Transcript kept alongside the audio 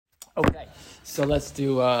Okay, so let's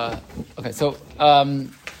do. We're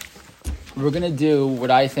gonna do what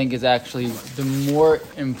I think is actually the more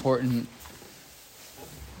important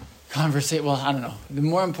conversation. Well, I don't know, the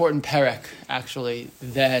more important perek actually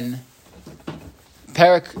than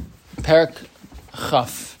perek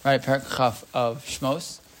chaf, right? Perek chaf of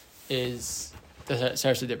Shmos is the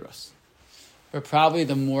Seres Dibros. But probably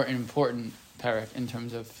the more important perek in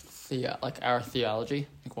terms of our theology,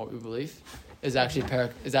 like what we believe, is actually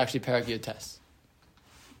perek Yud Tes.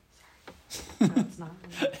 That's not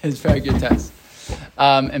right. It's perek Yud Tes.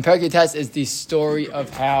 And perek Yud Tes is the story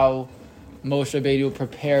of how Moshe Rabbeinu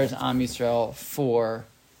prepares Am Yisrael for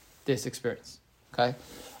this experience. Okay,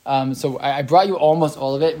 so I brought you almost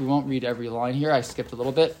all of it. We won't read every line here. I skipped a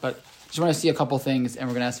little bit, but just want to see a couple things, and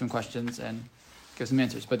we're going to ask some questions and give some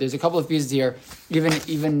answers. But there's a couple of pieces here,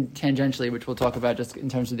 even tangentially, which we'll talk about just in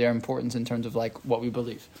terms of their importance, in terms of like what we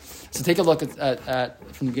believe. So take a look at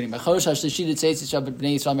from the beginning. So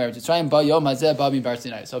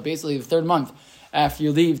basically, the third month after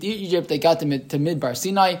you leave Egypt, they got to Midbar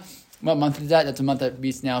Sinai. What month is that? That's a month that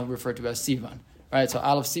we now refer to as Sivan. Right? So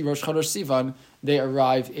out of Rosh Chodesh Sivan, they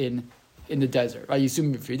arrive in the desert. Right?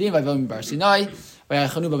 Yisum B'Fridim, Vayvom Midbar Sinai.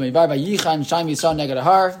 Vayachanu B'Midbar, Vayichan, Sham Yisrael Neged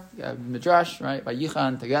Ahar, Midrash, right?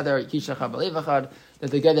 Vayichan, together, Yishachar B'Levachad, that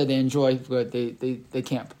together they enjoy, they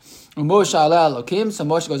camp. Moshe Aleh Elokim, so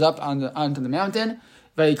Moshe goes up onto the mountain.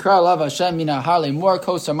 Vayikra Alav Hashem Mina Har Le'mor,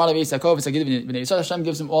 Kos Sarmala V'Yis Yaakov, Hashem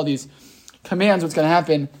gives them all these commands, what's going to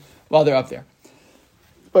happen while they're up there.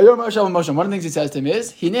 But one of the things he says to him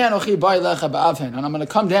is, and I'm going to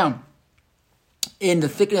come down in the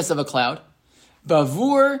thickness of a cloud.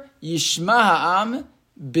 Bavur yishma ha'am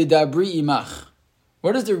bidabri imach.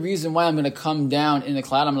 What is the reason why I'm going to come down in the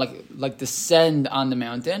cloud? I'm like descend on the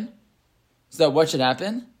mountain. So that what should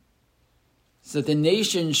happen? So that the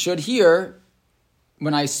nation should hear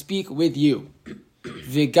when I speak with you.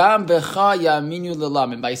 Vigam becha yaminu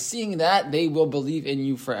lelam. And by seeing that, they will believe in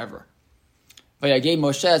you forever. And he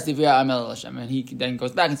then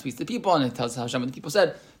goes back and speaks to the people and it tells Hashem what the people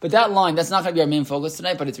said. But that line, that's not going to be our main focus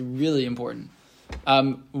tonight, but it's really important.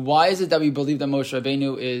 Why is it that we believe that Moshe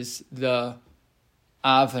Rabbeinu is the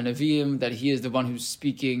Av HaNeviim, that he is the one who's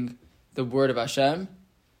speaking the word of Hashem?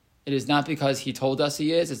 It is not because he told us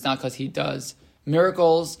he is. It's not because he does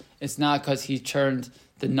miracles. It's not because he turned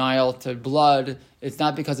the Nile to blood. It's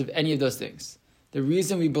not because of any of those things. The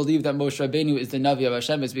reason we believe that Moshe Rabbeinu is the Navi of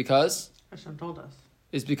Hashem is because Hashem told us.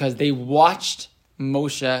 Is because they watched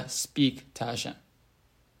Moshe speak to Hashem.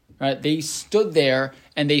 Right? They stood there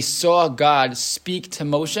and they saw God speak to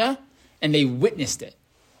Moshe and they witnessed it.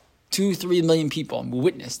 2-3 million people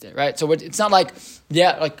witnessed it, right? So it's not like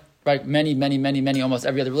many, almost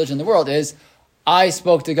every other religion in the world is, I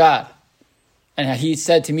spoke to God and he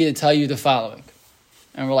said to me to tell you the following.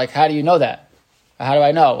 And we're like, how do you know that? How do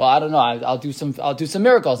I know? Well, I don't know. I'll do some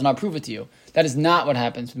miracles and I'll prove it to you. That is not what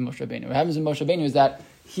happens with Moshe Rabbeinu. What happens with Moshe Rabbeinu is that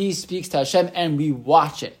he speaks to Hashem and we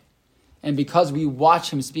watch it. And because we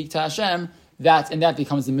watch him speak to Hashem, that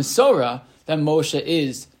becomes the Mesorah that Moshe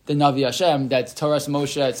is the Navi Hashem, that's Torah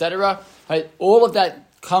Moshe, etc. Right? All of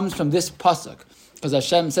that comes from this pasuk. Because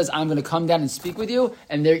Hashem says, I'm going to come down and speak with you,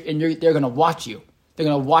 and they're going to watch you. They're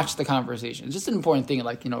going to watch the conversation. It's just an important thing,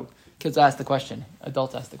 like, kids ask the question,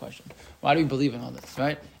 adults ask the question, why do we believe in all this,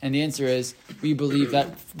 right? And the answer is, we believe that,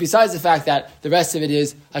 besides the fact that the rest of it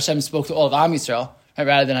is, Hashem spoke to all of Am Yisrael, right,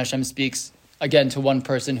 rather than Hashem speaks, again, to one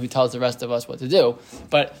person who tells the rest of us what to do.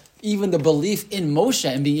 But even the belief in Moshe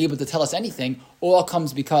and being able to tell us anything, all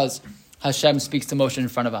comes because Hashem speaks to Moshe in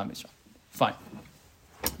front of Am Yisrael. Fine.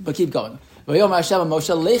 But keep going. Now tell them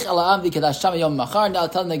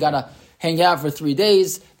they got to hang out for 3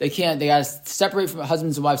 days. They got to separate from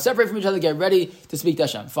husbands and wives, separate from each other, get ready to speak to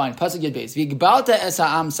Hashem. Fine. Pasuk Yud Beis.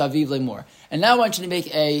 And now I want you to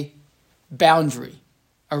make a boundary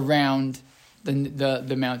around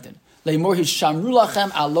the mountain. Be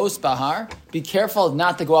careful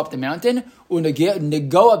not to go up the mountain. Don't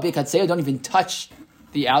even touch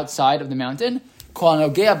the outside of the mountain.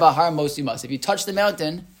 If you touch the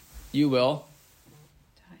mountain, you will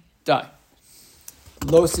die.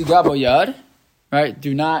 Lo sigabo yad, right?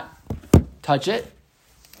 Do not touch it.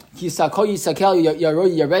 Do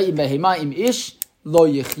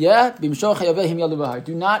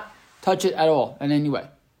not touch it at all in any way.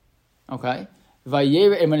 Okay? And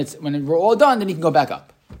when we're all done, then you can go back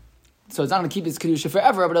up. So it's not going to keep its kedusha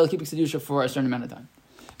forever, but it'll keep its kedusha for a certain amount of time.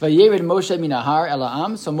 Moshe minahar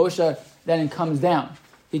ela'am. So Moshe then comes down.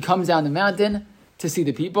 He comes down the mountain to see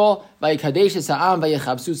the people. They get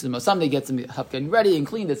some help getting ready and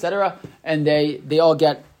cleaned, etc. And they all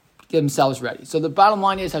get themselves ready. So the bottom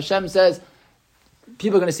line is Hashem says,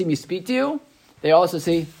 people are going to see me speak to you. They also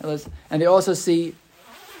see, and also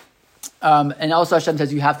Hashem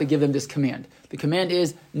says you have to give them this command. The command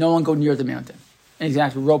is no one go near the mountain. And he's going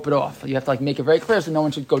to have to rope it off. You have to make it very clear so no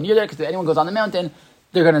one should go near there, because if anyone goes on the mountain,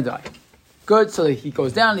 they're going to die. Good, so he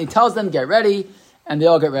goes down and he tells them, get ready, and they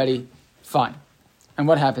all get ready. Fine. And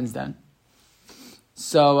what happens then?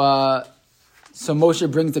 So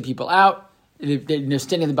Moshe brings the people out. They're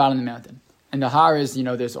standing at the bottom of the mountain. And the Har is,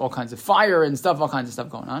 there's all kinds of fire and stuff, all kinds of stuff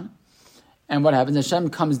going on. And what happens? Hashem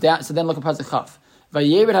comes down. So then look at Pasuk Chaf.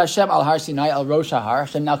 Vayered Hashem al Har Sinai al Rosh Har.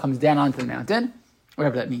 Hashem now comes down onto the mountain,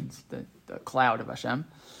 whatever that means, the cloud of Hashem.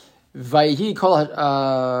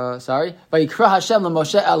 Vayikra Hashem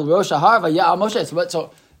Moshe al Rosh Har Vayal Moshe.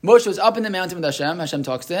 So Moshe was up in the mountain with Hashem. Hashem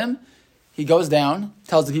talks to him. He goes down,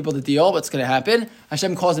 tells the people the deal, what's going to happen.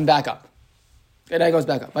 Hashem calls him back up. And he goes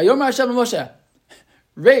back up. Vayomer Hashem Moshe.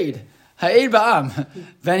 Raid. Ha'ed ba'am.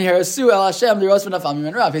 Ven yerasu el Hashem liros v'nafal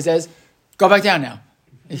mimen rav. He says, go back down now.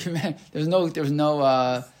 There's no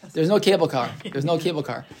cable car. There's no cable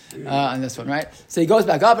car on this one, right? So he goes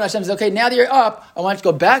back up, and Hashem says, okay, now that you're up, I want you to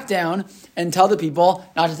go back down and tell the people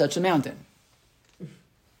not to touch the mountain.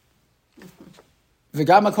 And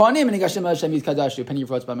also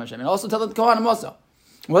tell the Kohanim also.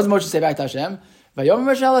 What does Moshe say back to Hashem? They're not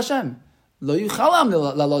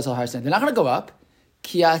going to go up.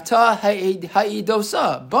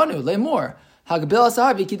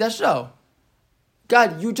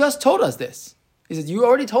 God, you just told us this. He says, you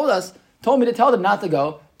already told me to tell them not to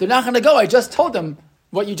go. They're not going to go. I just told them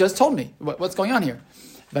what you just told me. What's going on here?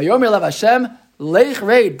 Vayomer lev Hashem, leich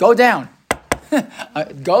reid, go down.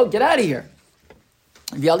 Go, get out of here.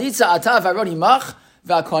 V'yalitza ata v'arod himach,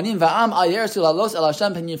 v'akonim v'am al yersu lalos el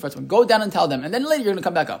Hashem pen yifratz. Go down and tell them. And then later you're going to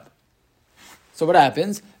come back up. So what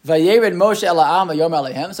happens? Vayered Moshe el ha'am v'yomer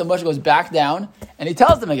aleihem. So Moshe goes back down and he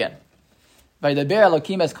tells them again. And then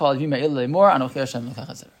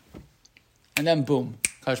boom,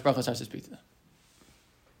 Kadosh Baruch Hu starts to speak to them.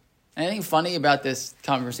 Anything funny about this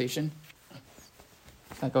conversation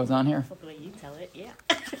that goes on here? Well, the way you tell it, yeah.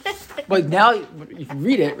 But now, if you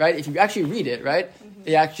read it, right? If you actually read it, right? Mm-hmm.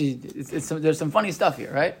 It actually, there's some funny stuff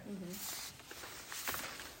here, right?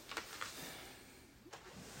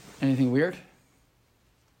 Mm-hmm. Anything weird?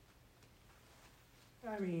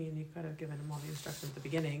 I mean, you could have given him all the instructions at the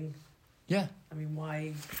beginning. Yeah. I mean,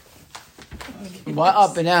 why? Why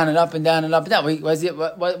up and down and up and down and up and down?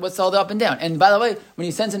 What's all the up and down? And by the way, when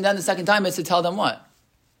he sends him down the second time, it's to tell them what?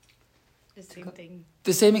 The same thing.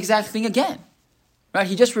 The same exact thing again. Right?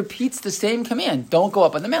 He just repeats the same command. Don't go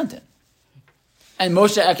up on the mountain. And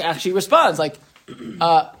Moshe actually responds like,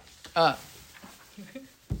 Ribono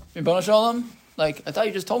Shalom, I thought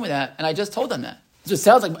you just told me that, and I just told them that. So it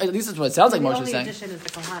sounds like, at least that's what it sounds like Moshe is saying. The only addition is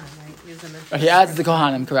the Kohanim, right? He adds the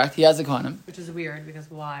Kohanim, correct? He adds the Kohanim. Which is weird, because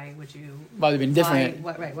why would you... Why would it be different?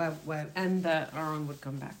 Why, and that Aaron would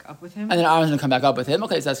come back up with him. And then Aaron's going to come back up with him.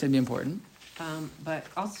 Okay, so that's going to be important. But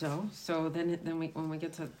also, so then when we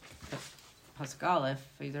get to the Pasuk Aleph,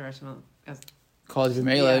 called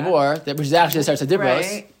V'meila more, which is actually starts at Dibros.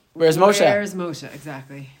 Right. Where's Moshe? Where's Moshe,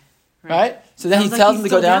 exactly. Right? So then Sounds he tells like him to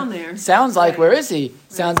go down. there. Sounds like, Right. where is he?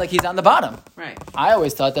 Sounds like he's on the bottom. Right. I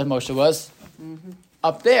always thought that Moshe was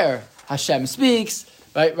up there. Hashem speaks,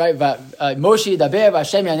 right? Moshe daber,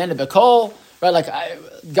 Hashem yanen bekol, right?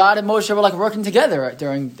 God and Moshe were working together at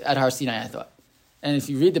Har Sinai, I thought. And if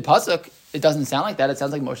you read the pasuk, it doesn't sound like that. It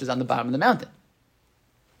sounds like Moshe's on the bottom of the mountain.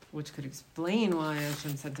 Which could explain why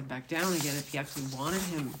Hashem sent him back down again if he actually wanted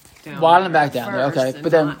him down. Wanted him back down there, first okay. and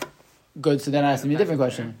But then, not- good, so then I asked me a different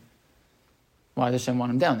question. Why does Hashem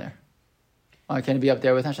want him down there? Why can't he be up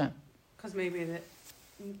there with Hashem? Because maybe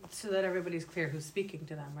so that everybody's clear who's speaking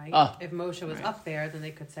to them, right? Ah. If Moshe was up there, then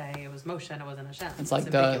they could say it was Moshe and it wasn't Hashem. It's like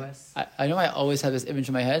ambiguous. I know I always have this image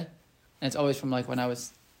in my head, and it's always from when I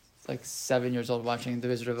was 7 years old watching The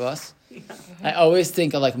Wizard of Oz. Yeah. I always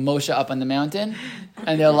think of Moshe up on the mountain,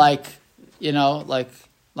 and they're Lahavdil,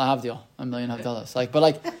 $1 million Havdalas. Right.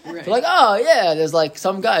 They're oh yeah, there's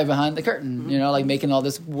some guy behind the curtain, making all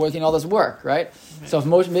this, working all this work, right? So if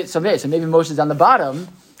Moshe, maybe Moshe's on the bottom,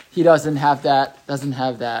 he doesn't have that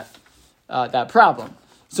that problem.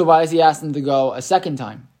 So why does he ask them to go a second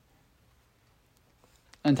time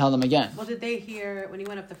and tell them again? Well, did they hear, when he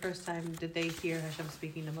went up the first time, did they hear Hashem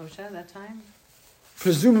speaking to Moshe that time?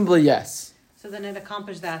 Presumably yes. So then it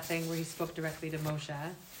accomplished that thing where he spoke directly to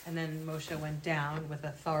Moshe, and then Moshe went down with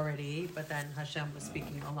authority, but then Hashem was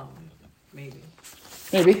speaking alone. Maybe.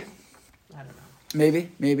 I don't know. Maybe.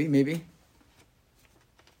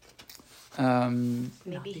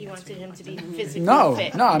 Maybe he wanted him to be physically No,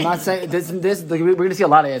 fit. no, I'm not saying this. We're going to see a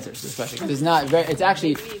lot of answers to this question. It's not very. It's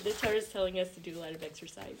actually Maybe the Torah is telling us to do a lot of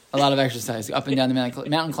exercise. a lot of exercise up and down the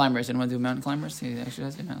mountain climbers. Anyone do mountain climbers? See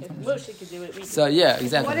exercise mountain If climbers. Moshe could do it, we So could. yeah,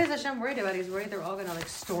 exactly. What is Hashem worried about? He's worried they're all gonna like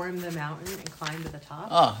storm the mountain and climb to the top.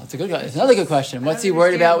 Oh, that's a good question. It's another good question. What's he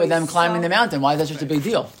worried about with them climbing the mountain? Why is that such a big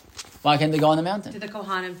deal? Why can't they go on the mountain? Do the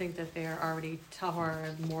Kohanim think that they're already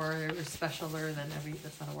tahor, more or specialer than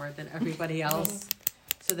that's not a word, than everybody else?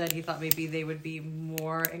 So that he thought maybe they would be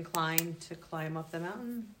more inclined to climb up the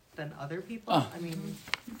mountain than other people? Oh. I mean,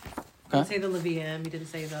 he Okay. didn't say the Levium, he didn't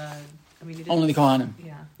say he didn't, Only the Kohanim.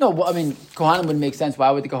 Yeah, No, well, I mean, Kohanim would make sense. Why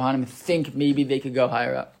would the Kohanim think maybe they could go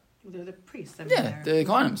higher up? they're the priests. I mean, Yeah, they're the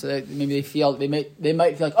Kohanim. So maybe they feel they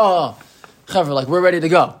might feel like, oh, Chaver, like we're ready to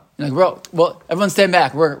go. You're like, bro, well, everyone stand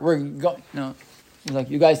back. We're going. No, he's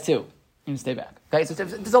like, you guys too. You can stay back. Okay, so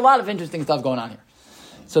there's a lot of interesting stuff going on here.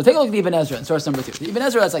 So take a look at the Ibn Ezra in source number 2. The Ibn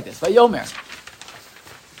Ezra is like this. Vayomer.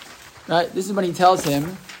 Right? This is when he tells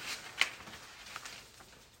him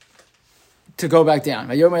to go back down.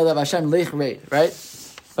 Vayomer lev Hashem lech reit. Right?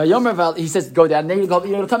 Vayomer, he says go down. And then you're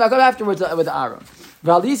going to come back up afterwards with Aaron.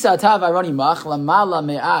 Valisa tav aroni mach lamala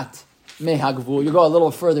me'at mehagvu. You go a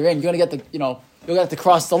little further in. You're going to get you'll have to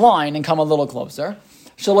cross the line and come a little closer.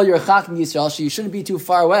 Shelo yerchak Yisrael. So you shouldn't be too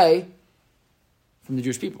far away from the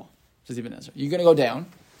Jewish people. Says Ibn Ezra. You're going to go down.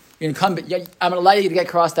 You're going to come. I'm going to allow you to get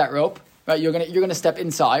across that rope. Right? You're going to step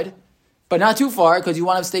inside, but not too far because you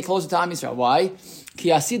want to stay closer to Am Yisrael. Why? Ki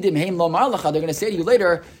asidim heim lo mar lacha. They're going to say to you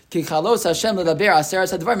later. Ki chalos Hashem ledaber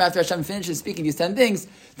aseres hadvarim. After Hashem finishes speaking these 10 things,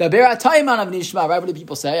 daber atayman av nishma. Right? What do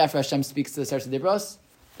people say after Hashem speaks to the Aseres Hadibros?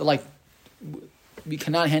 They're like, we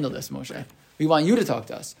cannot handle this, Moshe. We want you to talk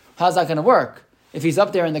to us. How's that going to work? If he's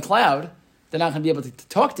up there in the cloud, they're not going to be able to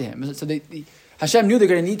talk to him. So Hashem knew they're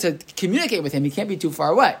going to need to communicate with him. He can't be too far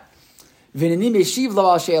away. Right, and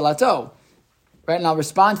I'll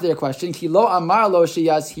respond to their question. They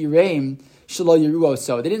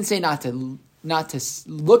didn't say not to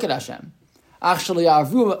look at Hashem.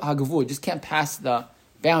 Just can't pass the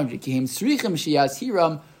boundary.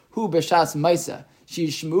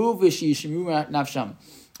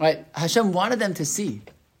 Right? Hashem wanted them to see.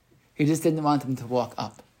 He just didn't want them to walk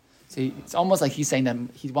up. So it's almost like he's saying that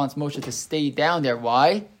he wants Moshe to stay down there.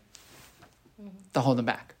 Why? To hold them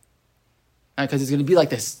back. Because it's going to be like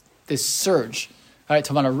this surge, right?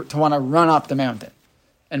 To want to run up the mountain.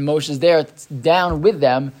 And Moshe's there down with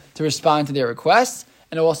them to respond to their requests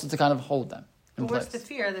and also to kind of hold them in What's place. the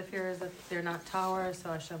fear? The fear is that they're not tower, so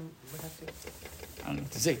Hashem would have to. I don't know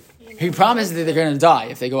what to see. He promises that they're going to die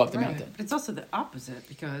if they go up the mountain. But it's also the opposite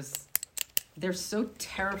because they're so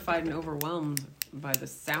terrified and overwhelmed by the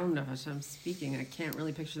sound of Hashem speaking. I can't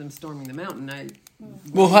really picture them storming the mountain.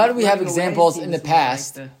 Well, how do we have running away examples in the seems more like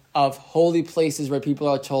past of holy places where people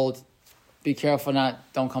are told, be careful,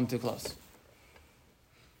 don't come too close?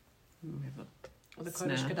 The Kodesh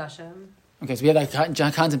Snap. Kodashim. Okay, so we have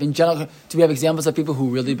that concept in general. Do we have examples of people who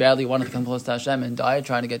really badly wanted to come close to Hashem and died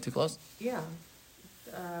trying to get too close? Yeah.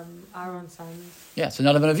 Aaron's sons. Yeah, so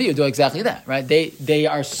none of them do exactly that, right? They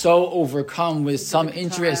are so overcome with some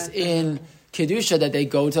interest in Kedusha that they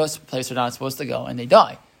go to a place they're not supposed to go and they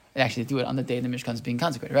die. They actually do it on the day the Mishkan is being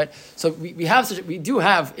consecrated, right? So we do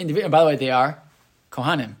have individuals, and by the way, they are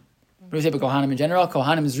Kohanim. What do we say about Kohanim in general?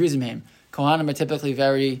 Kohanim is Rizimim. Kohanim are typically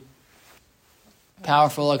very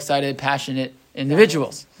powerful, excited, passionate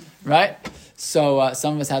individuals, right? So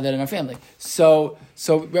some of us have that in our family. So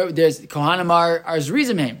there's Kohanim are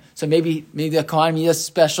Rizimim. So maybe the Kohanim need a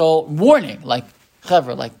special warning, like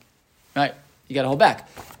Chaver, right? You got to hold back.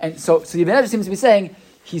 And so the Ibn Ezra seems to be saying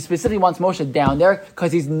he specifically wants Moshe down there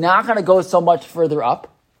because he's not going to go so much further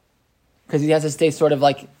up because he has to stay sort of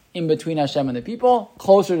like in between Hashem and the people,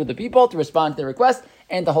 closer to the people to respond to their request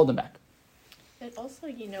and to hold them back. But also,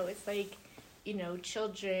 it's like,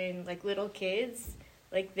 children, like little kids,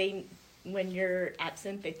 like when you're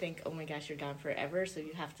absent, they think, oh my gosh, you're gone forever, so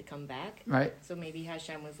you have to come back. Right. So maybe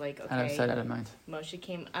Hashem was like, Out of okay, sight, out of mind. Moshe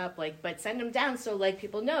came up, but send him down so,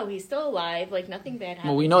 people know he's still alive, nothing bad happened.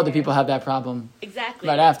 Well, we know there. that people have that problem Exactly.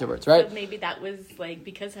 right afterwards, right? So maybe that was,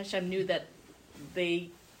 because Hashem knew that they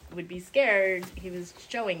would be scared, he was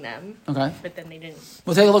showing them. Okay. But then they didn't.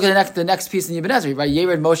 We'll take a look at the next piece in Ibn Ezra, right?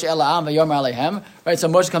 Yered Moshe Ela'am v'yomer alehem, right? So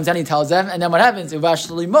Moshe comes down, he tells them, and then what happens?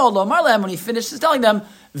 When he finishes telling them,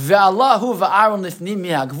 ve'allahu va'aron lifnim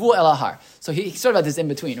mihagvu elahar. So he's sort of at this in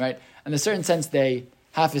between, right? In a certain sense, they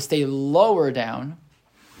have to stay lower down,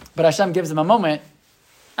 but Hashem gives them a moment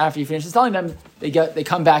after he finishes telling them. They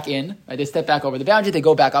come back in, right? They step back over the boundary, they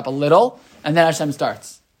go back up a little, and then Hashem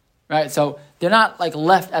starts, right? So they're not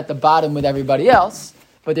left at the bottom with everybody else.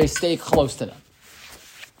 but they stay close to them.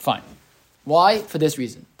 Fine. Why? For this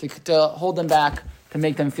reason. To hold them back, to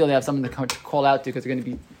make them feel they have something to call out to because they're going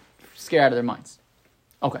to be scared out of their minds.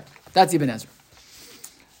 Okay, that's Ibn Ezra.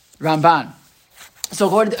 Ramban. So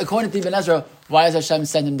according to Ibn Ezra, why does Hashem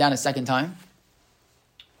send him down a second time?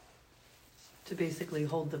 To basically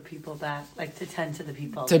hold the people back, like to tend to the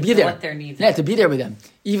people. To be there. What their needs Yeah, are. to be there with them.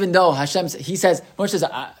 Even though Moshe says,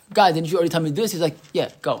 God, didn't you already tell me to do this? He's like, yeah,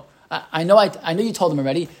 go. I know you told them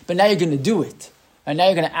already, but now you're going to do it. And now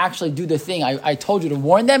you're going to actually do the thing. I told you to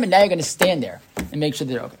warn them, and now you're going to stand there and make sure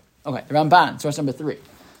they're okay. Okay, the Ramban, source number 3.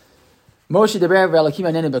 Moshe deber v'Elokim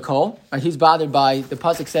anenu b'kol. He's bothered by, the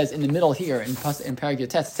pasuk says in the middle here, in Parag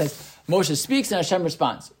Yotet, it says, Moshe speaks and Hashem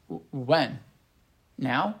responds. When?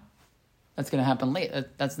 Now? That's going to happen late.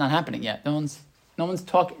 That's not happening yet. No one's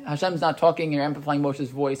talking. Hashem's not talking. You're amplifying Moshe's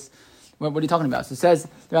voice. What are you talking about? So it says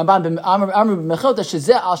the Ramban,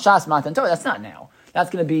 that's not now. That's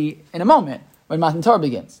going to be in a moment when Matan Torah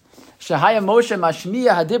begins. Shahaya Moshe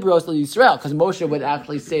mashmiya hadibros to Yisrael, because Moshe would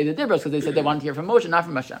actually say the dibros because they said they wanted to hear from Moshe, not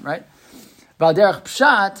from Hashem, right? Valderech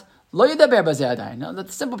pshat lo yidaber bazeh adayin. No, the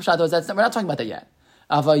simple pshat was we're not talking about that yet.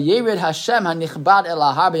 Ava yerid Hashem hanichbad el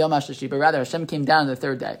ahar b'yom hashishi, but rather Hashem came down on the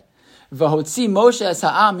third day. V'hotzi Moshe es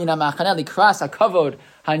ha'am min ha'machaneh likras ha'kavod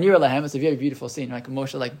hanir lahem. It's a very beautiful scene. Like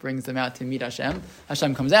Moshe brings them out to meet Hashem.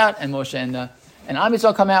 Hashem comes out, and Moshe and Am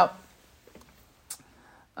Yisrael come out.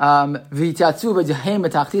 V'yitatzu v'dihem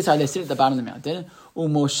b'tachtis, they sit at the bottom of the mountain.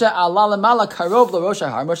 U'Moshe ala lemala karov l'rosh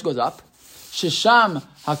ha'har. Moshe goes up. Shisham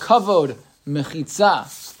ha'kavod mechitza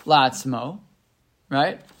la'atzmo.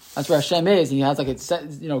 Right? That's where Hashem is. He has it's set,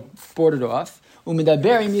 boarded off.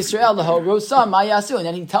 U'medaber im Yisrael l'horosa ma yasu. And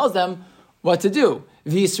then he tells them what to do.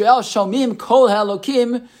 V'Yisrael shomim kol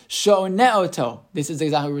ha'elokim sho'ne'oto. This is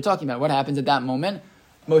exactly what we're talking about. What happens at that moment?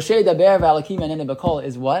 Moshe daber v'Elokim anenu b'kol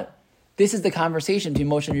is what? This is the conversation between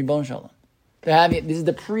Moshe and Ribbon Shalom. This is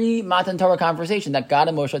the pre-Matan Torah conversation that God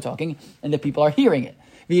and Moshe are talking, and the people are hearing it.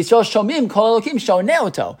 V'Yisrael shomim kol elokim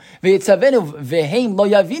sho'ne'oto v'yitzavenu v'heim lo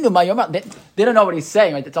yavinu ma yomar. They don't know what he's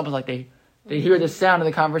saying. Right? It's almost like they hear the sound of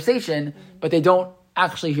the conversation, but they don't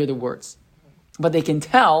actually hear the words. But they can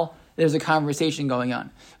tell there's a conversation going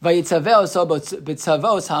on. And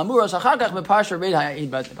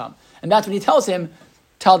that's when he tells him,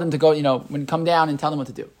 tell them to go, when come down and tell them what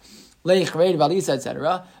to do.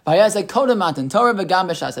 Etc.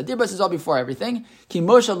 This is all before everything. So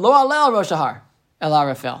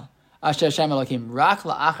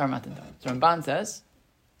Ramban says,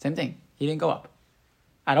 same thing. He didn't go up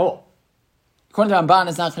at all. According to Ramban,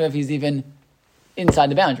 it's not clear if he's even inside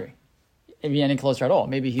the boundary, if he's any closer at all.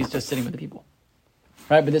 Maybe he's just sitting with the people,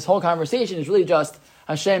 right? But this whole conversation is really just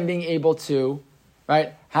Hashem being able to,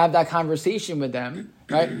 right, have that conversation with them,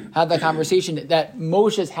 right? Have that conversation that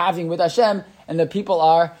Moshe is having with Hashem, and the people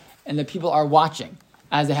are watching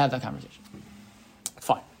as they have that conversation.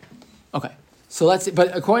 Fine, okay. So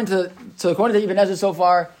but according to Ibn Ezra so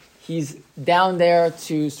far, he's down there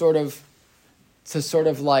to sort of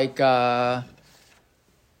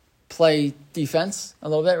play defense a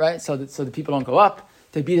little bit, right? So the people don't go up,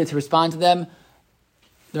 to be there to respond to them.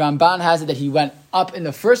 The Ramban has it that he went up in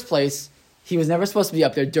the first place. He was never supposed to be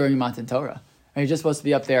up there during Matan Torah. Right? He's just supposed to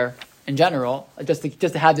be up there in general, just to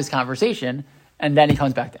have this conversation, and then he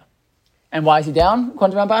comes back down. And why is he down,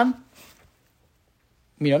 according to Ramban?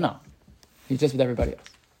 We don't know. He's just with everybody else.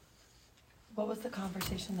 What was the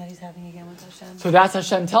conversation that he's having again with Hashem? So that's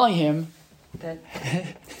Hashem telling him that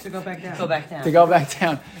To go back down. go back down. to go back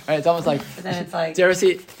down. Right? It's almost like. But then it's like. Do you ever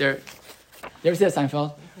see that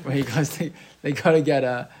Seinfeld where he goes? They go to get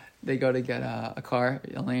a car.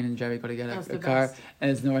 Elaine and Jerry go to get a car, best. and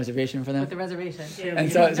there's no reservation for them. With the reservation.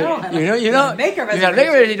 And so you know Make a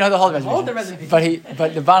you know the whole reservation. Hold the reservation.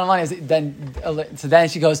 But the bottom line is then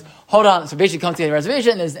she goes, hold on. So basically, comes to get a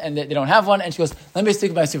reservation and they don't have one, and she goes, let me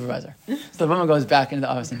speak with my supervisor. So the woman goes back into the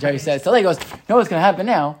office, and Jerry says, so he goes, you know what's going to happen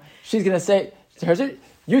now? She's going to say to her,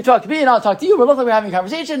 you talk to me and I'll talk to you. We'll look like we're having a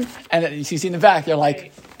conversation, and then you see in the back, they're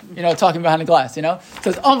like, talking behind the glass, So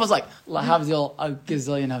it's almost like, lahavzil a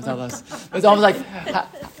gazillion havzalas. It's almost like,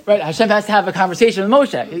 right, Hashem has to have a conversation with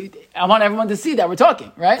Moshe. I want everyone to see that we're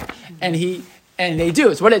talking, right? And they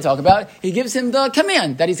do. So what do they talk about? He gives him the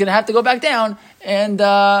command that he's going to have to go back down and,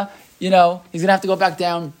 he's going to have to go back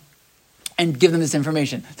down and give them this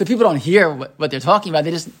information. So people don't hear what they're talking about.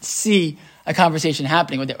 They just see a conversation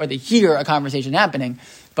happening, or they hear a conversation happening.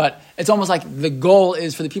 But it's almost like the goal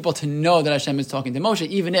is for the people to know that Hashem is talking to Moshe,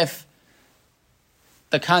 even if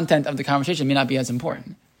the content of the conversation may not be as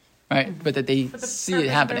important, right? Mm-hmm. But that they see it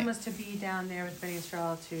happening. The purpose was to be down there with Bnei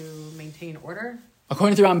Yisrael to maintain order?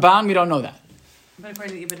 According to Ramban, we don't know that. But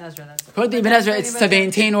according to Ibn Ezra, that's According to Ibn Ezra, it's to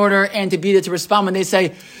maintain order and to be there to respond when they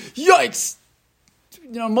say, "Yikes!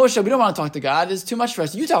 Moshe, we don't want to talk to God. It's too much for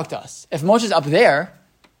us. You talk to us." If Moshe's up there,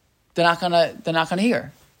 they're not gonna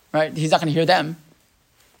hear, right? He's not gonna hear them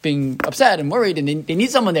being upset and worried, and they need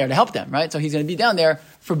someone there to help them, right? So he's gonna be down there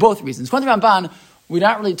for both reasons. According to Ramban, we're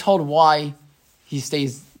not really told why he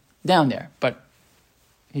stays down there, but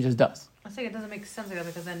he just does. I think it doesn't make sense like that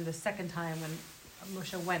because then the second time when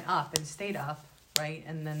Moshe went up and stayed up, right,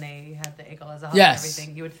 and then they had the Egel as a hug and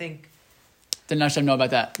everything, you would think. Didn't Hashem know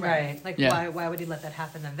about that? Right. Like, why would he let that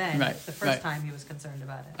happen then? Right. The first time he was concerned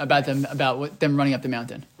about it. About them running up the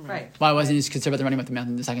mountain. Right. Why wasn't he concerned about them running up the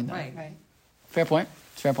mountain the second time? Right. Fair point.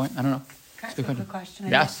 It's a fair point. I don't know. Can I It's a ask a good quick question?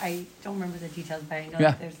 Yes. I don't remember the details, but I know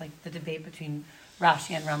Yeah. that there's like the debate between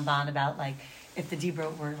Rashi and Ramban about like if the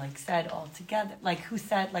Debrot were like said all together, like who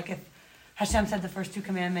said, like if Hashem said the first two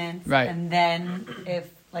commandments, Right. and then if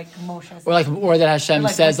like Moshe said, Or that Hashem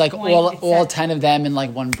says what point all it said- 10 of them in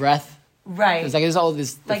like one breath. right? It's like there's all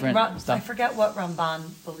this like different I stuff. forget what Ramban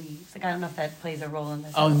believes. Like I don't know if that plays a role in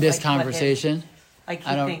this. Oh, in this like, what his- conversation, like he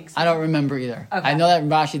I thinks. don't remember either. Okay. I know that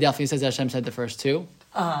Rashi definitely says that Hashem said the first two,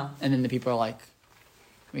 Uh-huh. and then the people are like,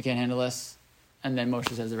 "We can't handle this," and then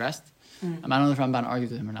Moshe says the rest. Mm. I don't know if Ramban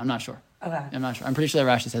argues with him or not. I'm not sure. Okay. I'm not sure. I'm pretty sure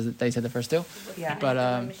that Rashi says that they said the first two. Yeah. But,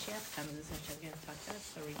 when Mashiach comes, is Hashem going to talk to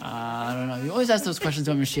us? Or we I don't know. You always ask those questions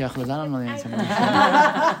when Mashiach lives. I don't know the answer.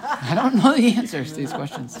 I don't know the answers to these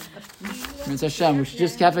questions. It's Hashem. We should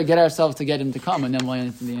just have to get ourselves to get him to come, and then we'll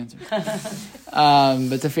answer the answer.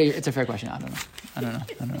 But it's a fair question. I don't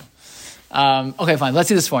know. Okay, fine. Let's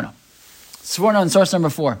see the Sforno. Sforno in source number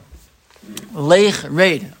 4. Leich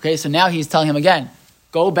raid. Okay, so now he's telling him again,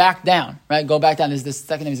 go back down. Right? Go back down. This is the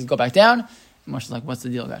second time he says, go back down. And Moshe's like, what's the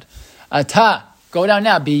deal, God? Ata, go down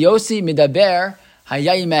now. Biyosi midaber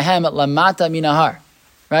hayayi mehem lamata minahar.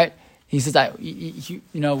 Right? He says, I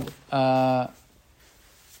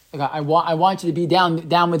want you to be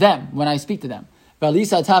down with them when I speak to them. So when you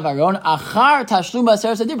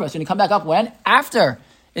come back up, when? After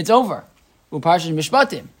it's over. Uparshin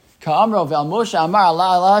mishpatim. Ka'amro ve'al Moshe amar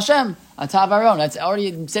Allah Hashem atav aron. That's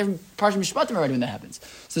already saying Parshin mishpatim already when that happens.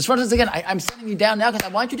 So this says again, I'm sending you down now because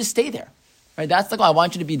I want you to stay there. Right? That's the goal. I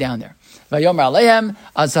want you to be down there. Vayomer aleihem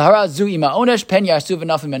azahara zu ima onesh pen yarsu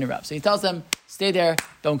v'nafim menirav. So he tells them, stay there,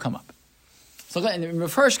 don't come up. So and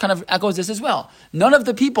Rav kind of echoes this as well. None of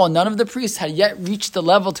the people, none of the priests had yet reached the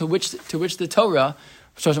level to which the Torah,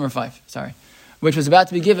 source number 5, which was about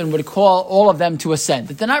to be given, would call all of them to ascend.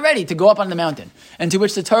 That they're not ready to go up on the mountain, and to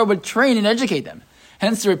which the Torah would train and educate them.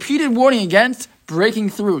 Hence the repeated warning against breaking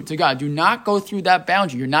through to God. Do not go through that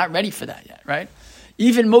boundary. You're not ready for that yet, right?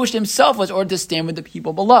 Even Moshe himself was ordered to stand with the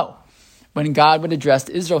people below. When God would address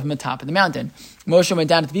Israel from the top of the mountain, Moshe went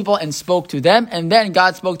down to the people and spoke to them, and then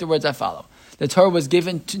God spoke the words that follow. The Torah was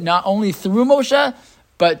given to not only through Moshe,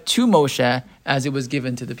 but to Moshe as it was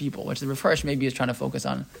given to the people, which the Rav maybe is trying to focus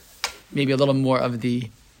on maybe a little more of the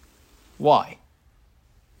why.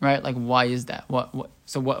 Right? Like, why is that? What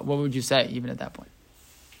would you say even at that point?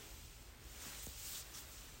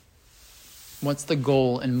 What's the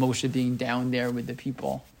goal in Moshe being down there with the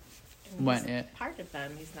people? He's part of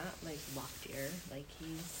them. He's not like loftier. Like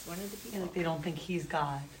he's one of the people. And like they don't think he's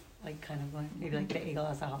God. Like kind of like maybe like the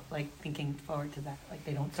Egel as a like thinking forward to that. Like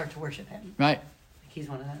they don't start to worship him. Right. Like he's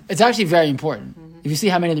one of them. It's actually very important. Mm-hmm. If you see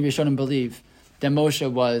how many of the Rishonim believe that Moshe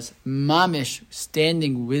was mamish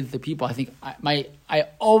standing with the people, I think I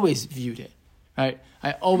always viewed it. Right.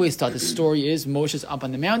 I always thought the story is Moshe's up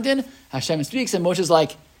on the mountain, Hashem speaks, and Moshe's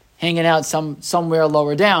like hanging out somewhere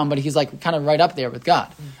lower down, but he's like kind of right up there with God.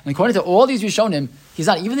 Mm-hmm. And according to all these Rishonim, he's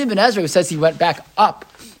not. Even Ibn Ezra, who says he went back up,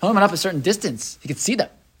 he went up a certain distance. He could see them.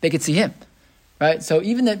 They could see him, right? So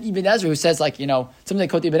even Ibn Ezra, who says something they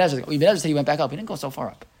quote Ibn Ezra, Ibn Ezra said he went back up. He didn't go so far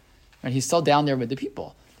up, right? He's still down there with the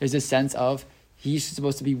people. There's this sense of he's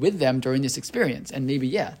supposed to be with them during this experience, and maybe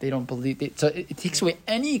they don't believe. So it takes away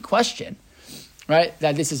any question, right?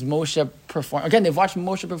 That this is Moshe perform. Again, they've watched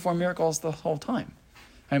Moshe perform miracles the whole time,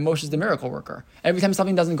 and Moshe's the miracle worker. Every time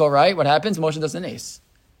something doesn't go right, what happens? Moshe does an ace.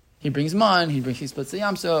 He brings man. He splits the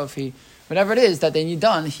Yam Suf. Whatever it is that they need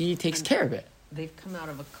done, he takes care of it. They've come out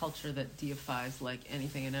of a culture that deifies like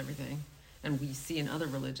anything and everything. And we see in other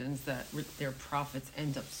religions that their prophets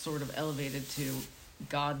end up sort of elevated to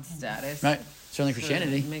God status. Right. Certainly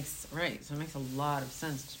Christianity. So it makes a lot of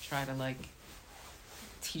sense to try to like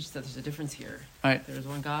teach that there's a difference here. Right. There's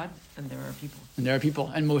one God and there are people. And there are people.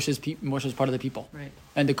 And Moshe's part of the people. Right.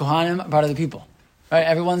 And the Kohanim are part of the people. Right.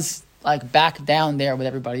 Everyone's like back down there with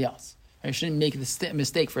everybody else. Right? You shouldn't make the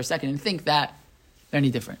mistake for a second and think that they're any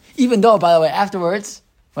different. Even though, by the way, afterwards,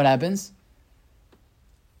 what happens?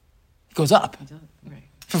 It goes up Right.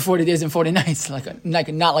 for 40 days and 40 nights,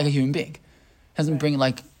 not like a human being. Doesn't bring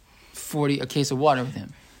like a case of water with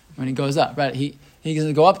him when he goes up, right? He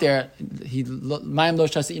doesn't go up there. Mayim lo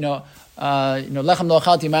shasi, lechem lo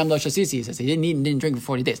achalti, mayim lo shasisi. He says he didn't eat and didn't drink for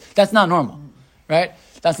 40 days. That's not normal, right?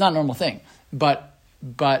 That's not a normal thing. But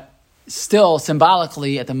still,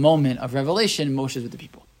 symbolically, at the moment of revelation, Moshe is with the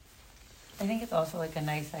people. I think it's also like a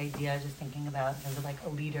nice idea, just thinking about as like a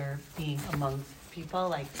leader being amongst people,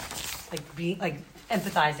 like being like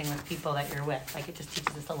empathizing with people that you're with. Like it just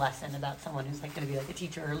teaches us a lesson about someone who's like going to be like a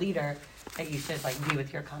teacher or a leader, that you should like be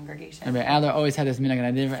with your congregation. Rabbi Adler always had this minhag,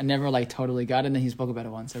 and I never like totally got it. And then he spoke about it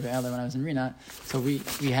once. Rabbi Adler, when I was in Rena, so we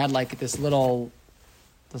had like this little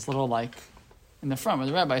like in the front where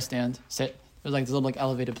the rabbis stand. There was like this little like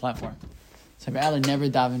elevated platform. So Rabbi Adler never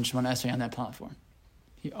davened Shemona Esrei on that platform.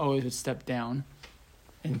 He always would step down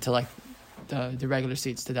into like the regular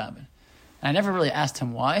seats to daven. And I never really asked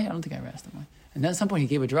him why. I don't think I ever asked him why. And then at some point he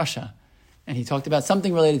gave a drasha, and he talked about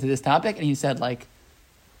something related to this topic, and he said like,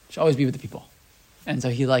 should always be with the people. And so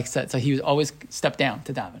he like said, so he would always step down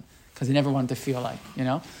to daven because he never wanted to feel like,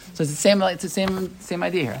 So it's the same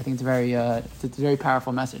idea here. I think it's a very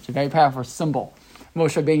powerful message, a very powerful symbol.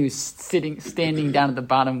 Moshe Rabbeinu standing down at the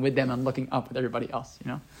bottom with them and looking up with everybody else,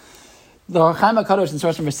 The Or Chaim HaKadosh in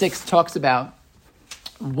source number 6 talks about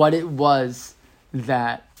what it was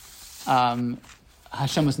that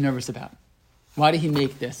Hashem was nervous about. Why did he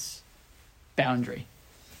make this boundary?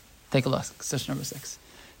 Take a look, source number 6.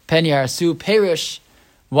 Pen Yarasu Perish.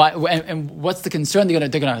 Why and what's the concern? They're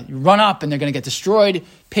gonna run up and they're gonna get destroyed.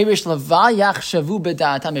 Perish lavayach shavu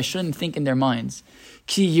b'da'atam. They shouldn't think in their minds.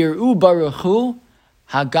 Ki yiru baruchu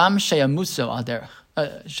hagam sheyamuso al derech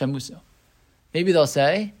shamuso. Maybe they'll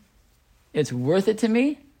say, it's worth it to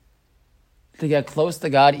me to get close to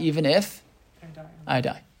God, even if I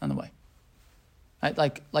die on the way. Right?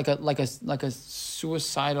 Like a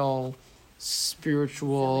suicidal,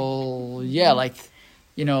 spiritual, like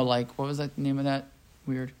what was that name of that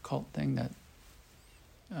weird cult thing that,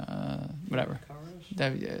 whatever,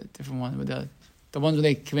 that different one with the ones when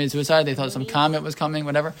they committed suicide, they thought some comet was coming,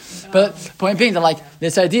 whatever. But point being that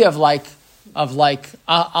this idea of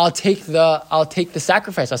I'll take the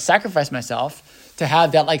sacrifice. I'll sacrifice myself to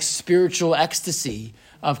have that spiritual ecstasy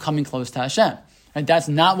of coming close to Hashem. And that's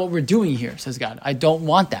not what we're doing here, says God. I don't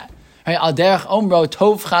want that. Right? Al derech omro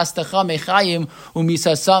tov chastecha mechayim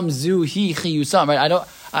umisasam zu hi chiyusam. Right?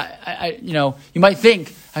 You might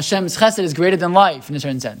think Hashem's chesed is greater than life in a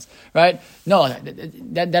certain sense, right? No,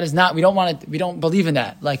 that is not. We don't want it. We don't believe in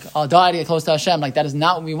that. I'll die to get close to Hashem. That is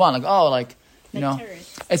not what we want.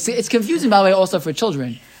 It's confusing, by the way, also for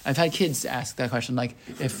children. I've had kids ask that question.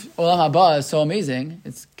 If Olam Haba is so amazing,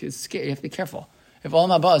 it's scary. You have to be careful. If Olam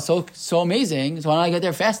Haba is so amazing, so why don't I get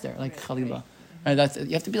there faster? Chalila. Right,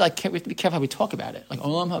 you have to be we have to be careful how we talk about it.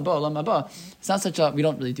 Olam Haba. It's not such a. We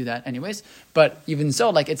don't really do that, anyways. But even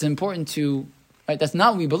so, it's important to. Right, that's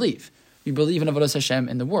not what we believe. We believe in Avodas Hashem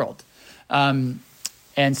in the world. And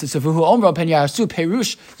so Vuhu Omro Pen Yaharsu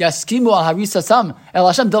Perush Yaskimu Al Harisasam El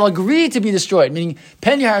Hashem. They'll agree to be destroyed. Meaning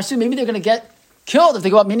Pen Yaharsu. Maybe they're going to get killed if they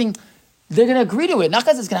go up. Meaning they're going to agree to it, not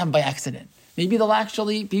because it's going to happen by accident. Maybe they'll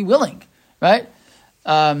actually be willing. Right.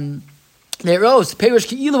 Leiros Perish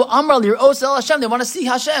Ki'ilu Amra Leiros El Hashem. They want to see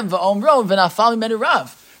Hashem. VaOmro VeNafal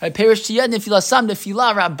Menurav. Right. Perish Tiyad Nefilasam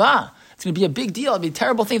Nefila Rabbah. It's going to be a big deal. It'd be a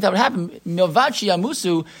terrible thing if that would happen. Milvachi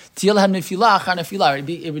Yamusu Tiyalhan Nefila Achar Nefila.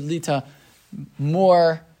 It would lead to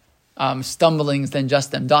more stumblings than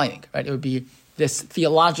just them dying. Right. It would be this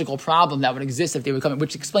theological problem that would exist if they would come in,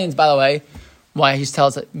 which explains, by the way, why he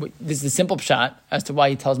tells. This is a simple pshat as to why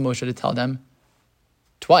he tells Moshe to tell them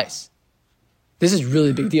twice. This is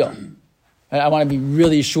really a big deal. I want to be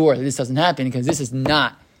really sure that this doesn't happen because this is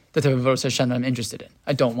not the type of Avodas Hashem that I'm interested in.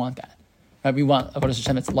 I don't want that. Right? We want Avodas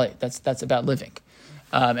Hashem that's light. That's about living.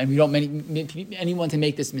 And we don't want anyone to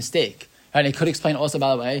make this mistake. Right? It could explain also,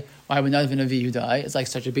 by the way, why when Nadav and Avihu die, it's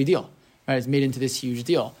such a big deal. Right? It's made into this huge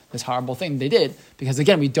deal, this horrible thing they did. Because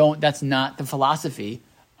again, that's not the philosophy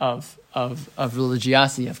of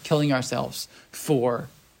religiosity, of killing ourselves for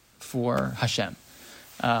Hashem.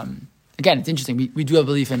 Again, it's interesting. We do have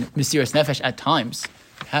belief in Mesiras Nefesh at times.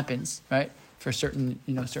 It happens, right? For certain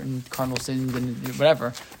cardinal sins and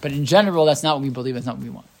whatever. But in general, that's not what we believe. That's not what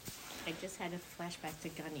we want. I just had a flashback to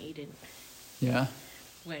Gan Eden. Yeah.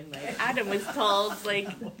 When Adam was told,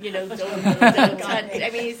 don't touch. I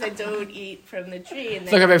mean, he said, don't eat from the tree. And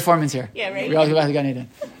Look at our performance here. Yeah, right. We all go back to Gan Eden.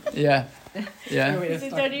 Yeah. Yeah. He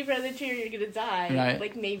said, don't eat from the tree or you're going to die.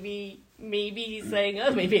 Right. Maybe he's saying,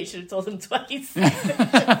 maybe I should have told him twice.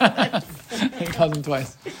 He told him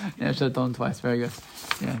twice. Yeah, I should have told him twice. Very good.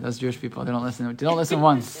 Yeah, those Jewish people, they don't listen. They don't listen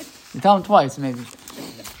once. You tell them twice, maybe.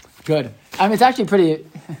 Good. I mean, it's actually pretty,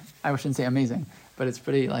 I shouldn't say amazing, but it's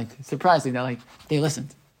pretty, surprising that, they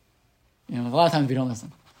listened. A lot of times we don't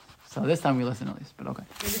listen. So this time we listen at least, but okay.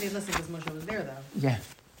 Maybe they listened because Moshe was there, though. Yeah.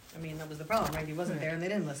 I mean, that was the problem, right? He wasn't there and they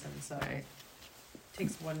didn't listen, so it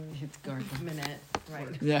takes 1 minute, right?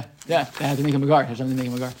 Yeah. They had to make him a guard. Hashem to make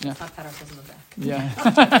him a guard. Yeah. Let's not pat ourselves on the back. Yeah.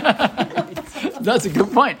 That's a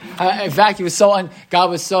good point. In fact, God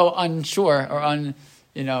was so unsure or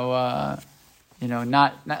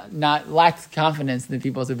not lacked confidence in the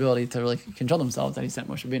people's ability to really control themselves that he sent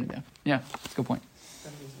Moshe Rabbeinu there. Yeah, that's a good point.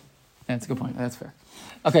 Yeah, that's a good point. That's fair.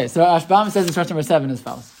 Okay, so Ashbam says in verse number 7 as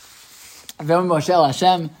follows. Moshe el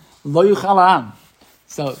Hashem lo yuchal ha'am.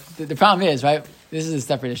 So the problem is, right, this is a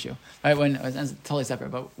separate issue. Right, it's totally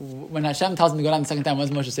separate, but when Hashem tells him to go down the second time, what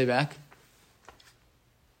does Moshe say back?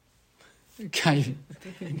 God,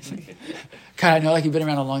 I know you've been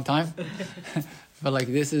around a long time. But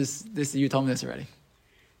this, you told me this already.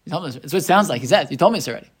 You told me this. It's what it sounds like. He says, you told me this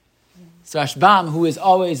already. So Ashbam, who is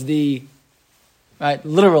always the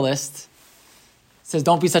literalist, says,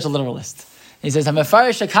 don't be such a literalist. He says,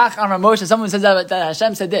 Moshe. Someone says that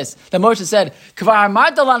Hashem said this. That Moshe said,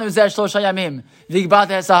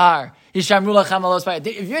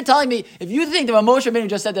 if you're telling me, if you think that what Moshe Rabbeinu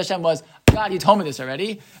just said to Hashem was, God, you told me this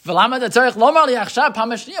already. Why are you telling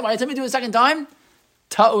me to do it a second time?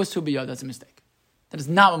 That's a mistake. That is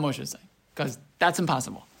not what Moshe is saying, because that's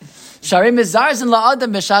impossible. Meaning,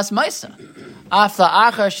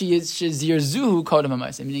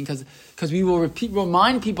 because we will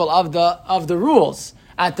remind people of the rules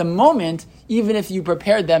at the moment, even if you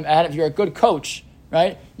prepared them if you're a good coach,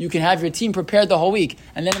 right? You can have your team prepared the whole week,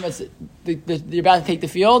 and then when you're about to take the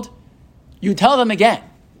field, you tell them again,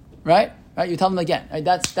 right? You tell them again. Right?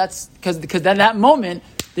 That's because at that moment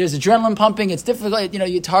there's adrenaline pumping. It's difficult.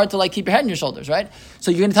 It's hard to keep your head on your shoulders, right? So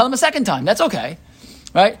you're going to tell them a second time. That's okay,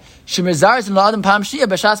 right? You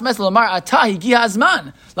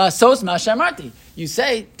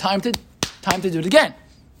say time to do it again,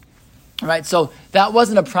 right? So that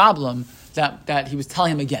wasn't a problem that he was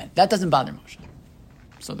telling him again. That doesn't bother Moshe.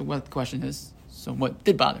 So the question is, so what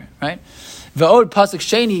did bother him, right? V'od pasuk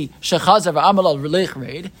sheni shechazav v'amalal relech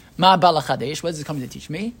reid ma balachadesh. What is this coming to teach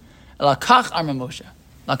me? Lakach arma Moshe.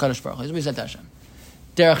 LaKadosh Baruch Hu. This is what he said to Hashem.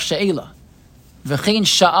 Derech she'ela. V'chein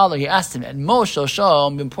sha'ala. He asked him, and Moshe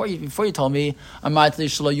Shom, before you told me, Amartli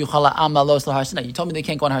shelo yuchala am lalos l'har Sinai. You told me they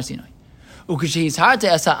can't go on Har Sinai. Uk'shehis harta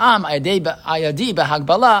esa'am ayadi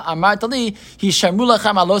b'hagbala amartli hishamru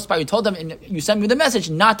lachem alos bar. You told them, and you sent me the message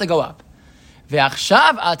not to go up.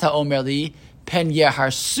 Ve'achshav ata omerli pen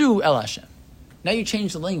yeharsu el Hashem. Now you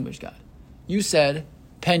changed the language, God. You said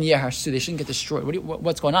pen yeharsu. They shouldn't get destroyed.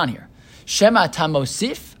 What's going on here? Shema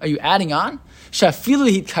tamosif. Are you adding on? Shafilu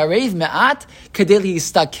hitkarev me'at kadel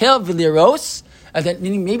histakel v'liros.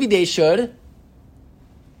 Meaning maybe they should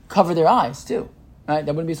cover their eyes too. Right?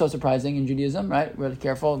 That wouldn't be so surprising in Judaism, right? We're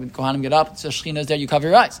careful. When Kohanim get up, the Shekhinah is there. You cover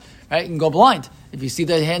your eyes, right? You can go blind if you see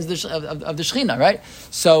the hands of the Shekhinah, right?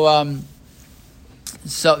 So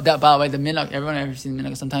that, by the way, the minhag. Everyone ever seen the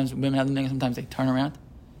minhag? Sometimes women have the minhag. Sometimes they turn around.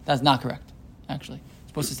 That's not correct. Actually, you're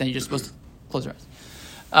supposed to stand. You're just supposed to close your eyes.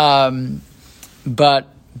 But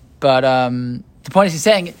the point is, he's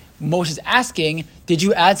saying, Moshe's asking, did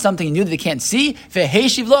you add something new that they can't see?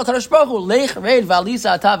 Ve'heshiv lo HaKadosh Baruch Hu lech reid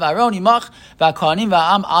v'alisa ata v'aron imach v'kohanim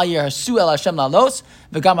v'am al yerhasu el Hashem lalos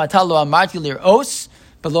v'gam ata lo amarti lir'os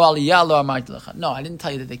v'lo aliyah lo amarti lecha. No, I didn't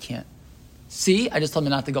tell you that they can't see. I just told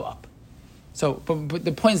them not to go up. So, but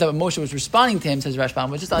the point is that when Moshe was responding to him, says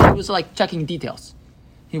Rashbam, was just he was checking details.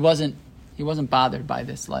 He wasn't bothered by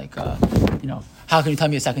this, how can you tell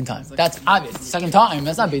me a second time? That's obvious. Second time,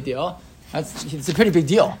 that's not a big deal. It's a pretty big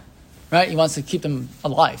deal, right? He wants to keep them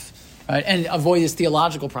alive, right? And avoid his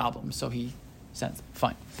theological problems. So he says,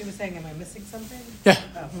 fine. He was saying, am I missing something? Yeah.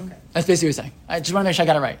 Oh, okay. That's basically what he's saying. I just want to make sure I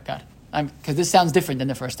got it right, God. Because this sounds different than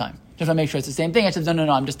the first time. Just want to make sure it's the same thing. I said, no,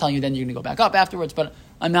 I'm just telling you then you're going to go back up afterwards, but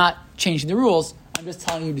I'm not changing the rules. I'm just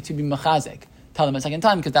telling you to be machazek. Tell them a second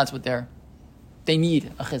time because that's what they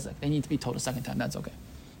need a chizuk. They need to be told a second time. That's okay.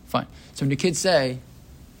 Fine. So when the kids say,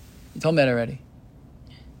 you told me that already,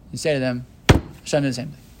 you say to them, Hashem did the same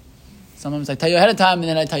thing. Sometimes I tell you ahead of time and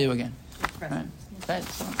then I tell you again. Right?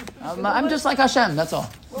 So, I'm just like Hashem, that's all.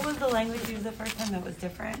 What was the language used the first time that was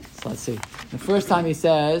different? So let's see. The first time he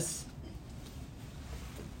says,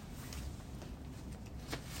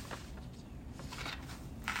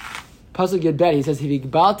 Pasuk Yud Bet, he says,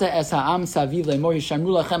 Hivigbalta es ha'am saviv le'mor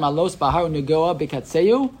hishamru lachem alos bahar u'negoa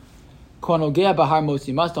b'katzeu konogea bahar mos.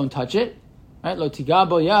 You must, don't touch it. Right? Lo tiga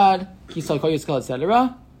bo yad kisal kol yiskal,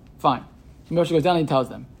 etc. Fine. Moshe goes down and he tells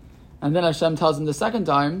them. And then Hashem tells him the second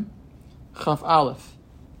time, Chaf Aleph.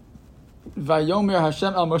 Vayomer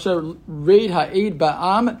Hashem el Moshe reid ha'ed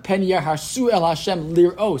ba'am pen yarhasu el Hashem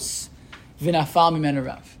lir'os v'nafal mimenu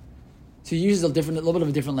rav. So he uses a little bit of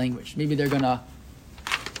a different language. Maybe they're gonna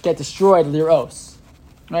get destroyed lir'os,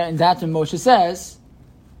 right? And that's when Moshe says,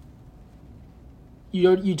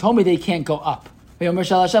 "You told me they can't go up." Vayomer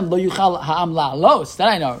shel Hashem lo yuchal ha'am la'alos. That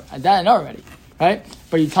I know already, right?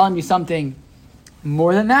 But you're telling me something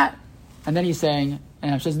more than that, and then he's saying,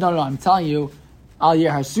 and Hashem says, "No, I'm telling you." Al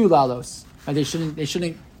Yerhasu Lalos. They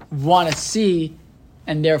shouldn't want to see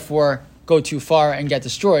and therefore go too far and get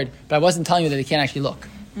destroyed. But I wasn't telling you that they can't actually look.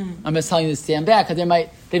 I'm just telling you to stand back because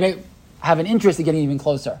they might have an interest in getting even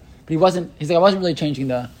closer. But he's like, I wasn't really changing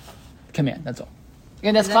the command, that's all.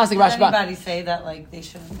 Again, that's classic Rashba. Did anybody say that like they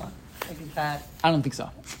shouldn't look? Like is that? I don't think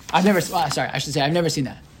so. I've never seen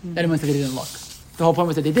that. Anyone said they didn't look. The whole point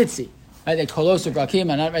was that they did see. Right, they kolosu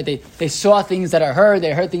brakim, and right, they saw things that are heard.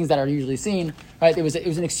 They heard things that are usually seen. Right, it was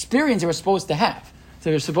an experience they were supposed to have.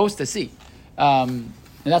 So they're supposed to see, and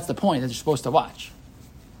that's the point that they're supposed to watch.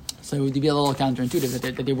 So it would be a little counterintuitive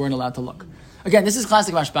that they weren't allowed to look. Again, this is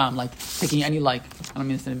classic Rashbam, like taking any I don't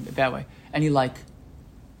mean this in a bad way, any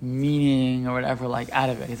meaning or whatever out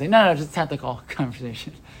of it. He's like, no, just tactical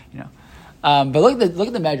conversation, But look at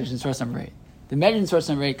the Medrash in source number 8. The Medrash in source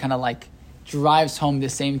number 8 kind of drives home the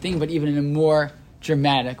same thing, but even in a more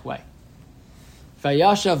dramatic way.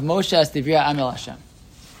 Vayashav Moshe as Divya Amel Hashem.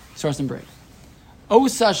 Source number 8.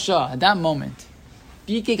 Osa Shah, at that moment,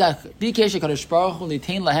 Hashem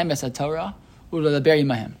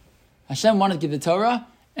wanted to give the Torah,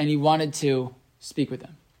 and he wanted to speak with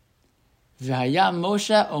them. V'haya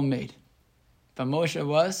Moshe omed. But Moshe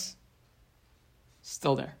was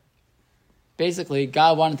still there. Basically,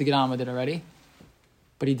 God wanted to get on with it already,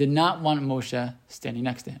 but he did not want Moshe standing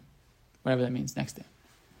next to him. Whatever that means, next to him.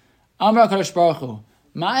 Amar HaKadosh Baruch Hu,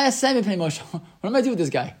 Ma'aseh mipnei Moshe. What am I doing with this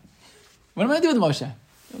guy? What am I doing with Moshe?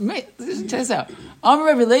 Check this out. Amar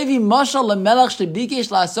Rabbi Levi, Mashal lemelech shebikesh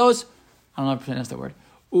la'asos. I don't know how to pronounce that word.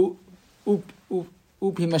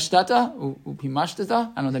 Upimashtata?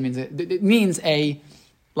 Upimashtata? I don't know what that means. It means an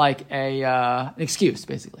excuse,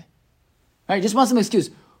 basically. Right? He just wants some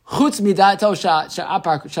excuse. Chutz midato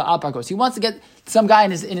sha'aparkos. He wants to get some guy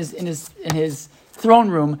in his throne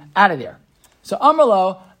room out of there. So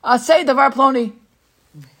Amrlo, say davar ploni.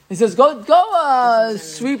 He says, go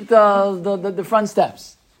sweep the front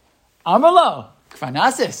steps. Amrlo,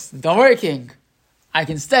 kfanasis. Don't worry, king. I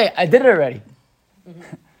can stay. I did it already.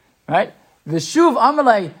 Right? V'shuv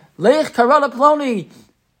Amrlei leich karala ploni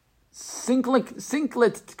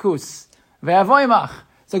sinklit kus ve'avoymach.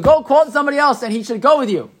 So go call somebody else, and he should go with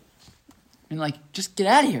you. And just get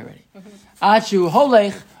out of here already. Achu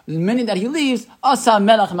holech. The minute that he leaves, asa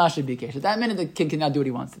melach mashe bikesh. At that minute, the king cannot do what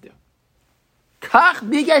he wants to do. Kach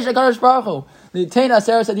bikesh HaKadosh Baruch Hu. L'tein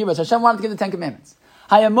aseret adibros. Hashem wanted to give the 10 Commandments.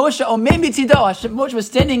 Haya Moshe omei mitzido. Moshe was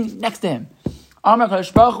standing next to him. Amar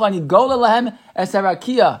HaKadosh Baruch Hu ani gola lahem es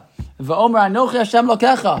harakia v'omer anochi Hashem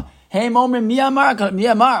lokecha. Heim omer mi amar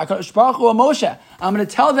HaKadosh Baruch Hu Moshe. I'm going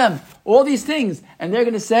to tell them all these things, and they're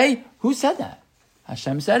going to say, who said that?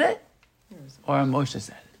 Hashem said it? Or Moshe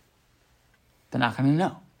said it? They're not going to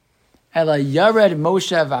know. Ela yared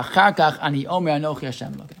Moshe v'achar ani omer anochi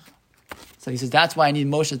Hashem lokecha. So he says, that's why I need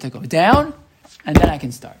Moshe to go down, and then I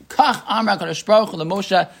can start. Kach amar HaKadosh Baruch Hu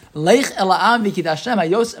LeMoshe leich el ha'am v'kid Hashem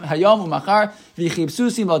hayom u'machar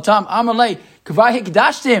v'chibsusim lotam amar lei kvar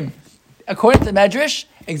hikdashtim. According to the Medrash,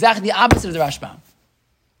 exactly the opposite of the Rashbam.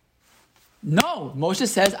 No, Moshe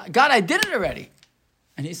says, God, I did it already.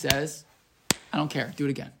 And he says, I don't care, do it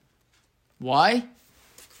again. Why?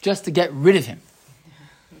 Just to get rid of him.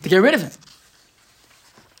 To get rid of him.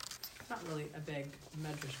 I'm not really a big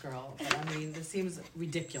Medrash girl, but I mean, this seems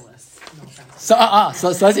ridiculous. No offense. So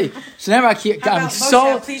let's see. I'm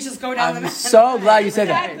so please just go down. I'm so glad you said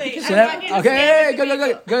Exactly. that. Okay,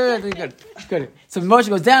 good. So Moshe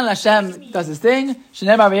goes down, and Hashem does his thing.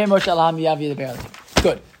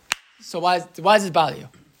 Good. So why does it bother you?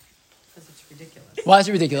 Because it's ridiculous. Why is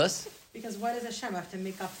it ridiculous? Because why does Hashem have to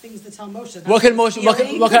make up things to tell Moshe? What can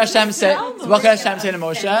Hashem say? What can Hashem say to You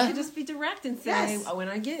Moshe? can just be direct and say, Yes. when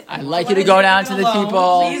I get... I'd like you to go down to the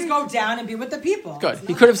people. Please go down and be with the people. Good.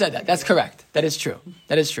 He could have said that. That's correct. That is true.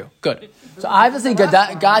 Good. So obviously, God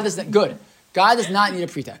does not need a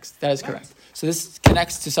pretext. That is correct. So this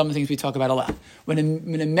connects to some of the things we talk about a lot. When a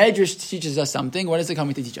Medrash teaches us something, what is it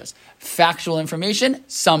coming to teach us? Factual information,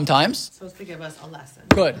 sometimes. It's supposed to give us a lesson.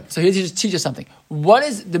 Good. So he teaches us something. What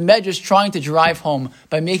is the Medrash trying to drive home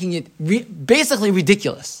by making it basically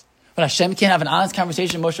ridiculous? But Hashem can't have an honest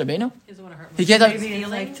conversation with Moshe Rabbeinu? He doesn't want to hurt Moshe. He can't have... Maybe it's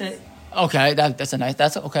like to. Okay, that's a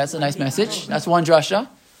nice message. That's one drasha,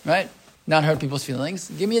 right? not hurt people's feelings.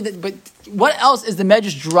 But what else is the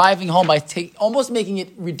Medrash driving home by almost making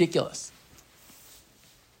it ridiculous?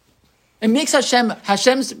 It makes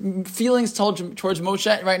Hashem's feelings towards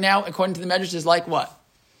Moshe right now, according to the Medrash, is like what?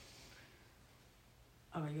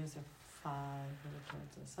 Oh, I guess a 5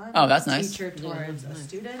 towards a son. Oh, that's nice. Teacher towards a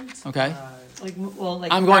student. Okay.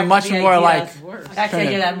 I'm going much more like. Back to the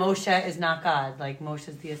idea that Moshe is not God. Like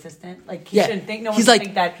Moshe's the assistant. Like he shouldn't think. No one he's should like,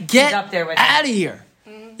 think that get he's up there with out of here.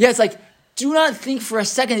 Yeah, it's like, do not think for a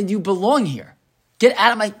second that you belong here. Get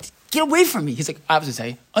away from me. He's like, I was to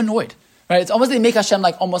say, annoyed. Right? It's almost they make Hashem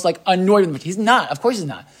almost like annoyed with him. He's not. Of course he's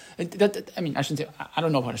not. I shouldn't say. I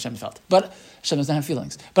don't know what Hashem felt, but Hashem doesn't have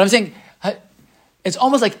feelings. But I'm saying, it's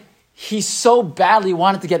almost like he so badly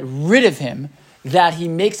wanted to get rid of him that he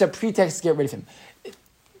makes a pretext to get rid of him.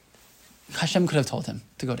 Hashem could have told him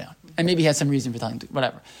to go down, and maybe he had some reason for telling him to,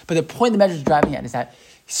 whatever. But the point the Medrash is driving at is that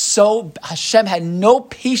Hashem had no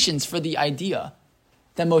patience for the idea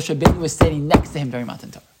that Moshe Rabbeinu was standing next to him during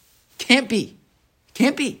Matan Torah. Can't be.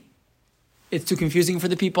 It's too confusing for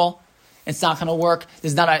the people. It's not going to work. The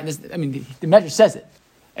Medrash says it.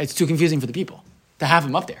 It's too confusing for the people to have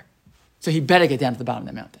him up there. So he better get down to the bottom of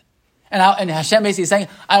the mountain. And Hashem basically is saying,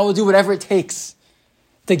 I will do whatever it takes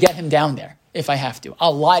to get him down there if I have to.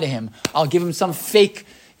 I'll lie to him. I'll give him some fake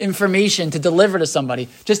information to deliver to somebody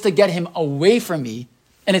just to get him away from me.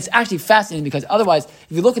 And it's actually fascinating because otherwise,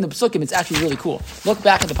 if you look in the Pesukim, it's actually really cool. Look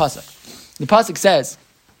back at the Pasuk. The Pasuk says,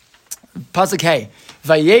 Pasuk Hey,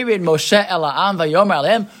 Vayered Moshe el ha'am vayomer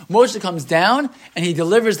alehem. Moshe comes down and he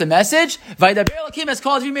delivers the message. Vayidaber Elokim es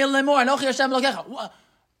called v'mei lemor anochi Hashem Elokecha.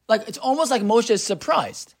 Like it's almost like Moshe is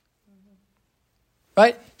surprised,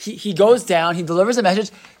 right? He goes down, he delivers the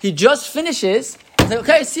message. He just finishes. He's like,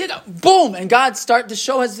 okay, see you go. Boom, and the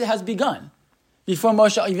show has begun before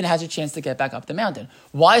Moshe even has a chance to get back up the mountain.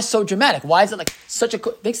 Why so dramatic? Why is it like such a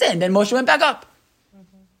big thing? And then Moshe went back up.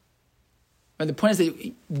 But the point is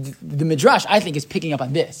that the Midrash, I think, is picking up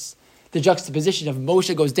on this. The juxtaposition of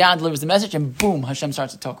Moshe goes down, delivers the message, and boom, Hashem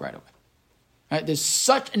starts to talk right away. Right? There's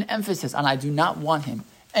such an emphasis on I do not want him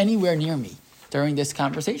anywhere near me during this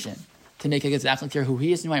conversation to make it exactly clear who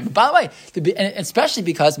he is and who I am. But by the way, and especially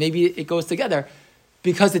because maybe it goes together,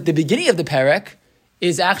 because at the beginning of the parak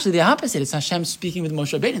is actually the opposite. It's Hashem speaking with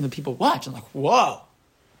Moshe Rabbeinu, and the people watch and like, whoa,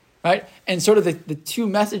 right? And sort of the two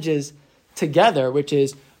messages together, which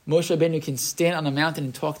is Moshe Rabbeinu can stand on a mountain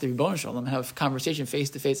and talk to Ribono Shalom and have a conversation face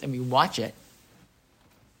to face, and we watch it.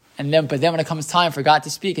 But then when it comes time for God to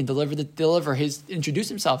speak and introduce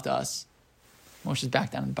himself to us, Moshe's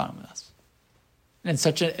back down at the bottom with us. And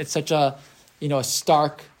it's such a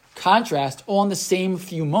stark contrast, all in the same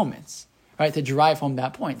few moments, right? To drive home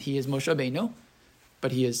that point. He is Moshe Rabbeinu,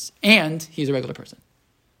 but he's a regular person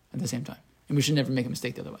at the same time. And we should never make a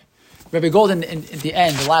mistake the other way. Rabbi Golden, at the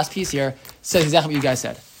end, the last piece here, says exactly what you guys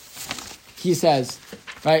said. He says,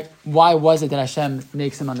 right, why was it that Hashem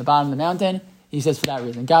makes him on the bottom of the mountain? He says for that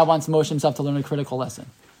reason. God wants Moshe himself to learn a critical lesson.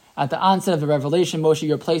 At the onset of the revelation, Moshe,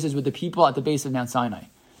 your place is with the people at the base of Mount Sinai.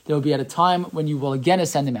 There will be at a time when you will again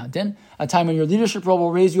ascend the mountain, a time when your leadership role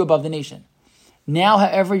will raise you above the nation. Now,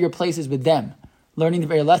 however, your place is with them, learning the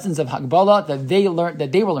very lessons of Hagbala that they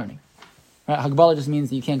were learning. Right? Hagbala just means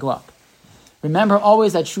that you can't go up. Remember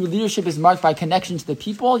always that true leadership is marked by connection to the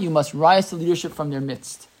people. You must rise to leadership from their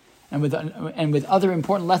midst. And with other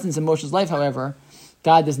important lessons in Moshe's life, however,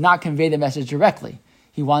 God does not convey the message directly.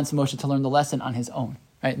 He wants Moshe to learn the lesson on his own.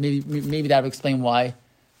 Right? Maybe that would explain why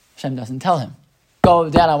Hashem doesn't tell him, go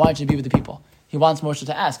down, I want you to be with the people. He wants Moshe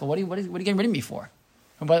to ask, well, what are you getting rid of me for?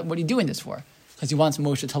 What are you doing this for? Because he wants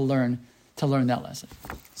Moshe to learn that lesson.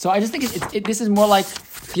 So I just think this is more like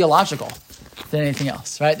theological than anything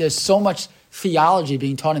else. Right? There's so much theology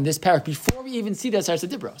being taught in this parak before we even see the Aseret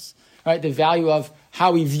Dibros, right? The value of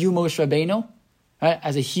how we view Moshe Rabbeinu, right,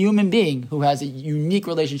 as a human being who has a unique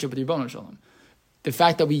relationship with Ribono Shalom. The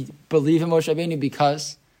fact that we believe in Moshe Rabbeinu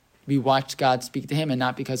because we watched God speak to him and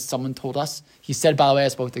not because someone told us. He said, by the way, I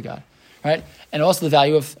spoke to God, right? And also the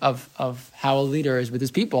value of how a leader is with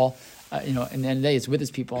his people. In the end of the day, it's with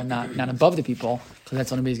his people, not above the people, because that's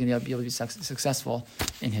the only way he's going to be able to be successful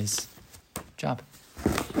in his job.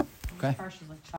 Okay.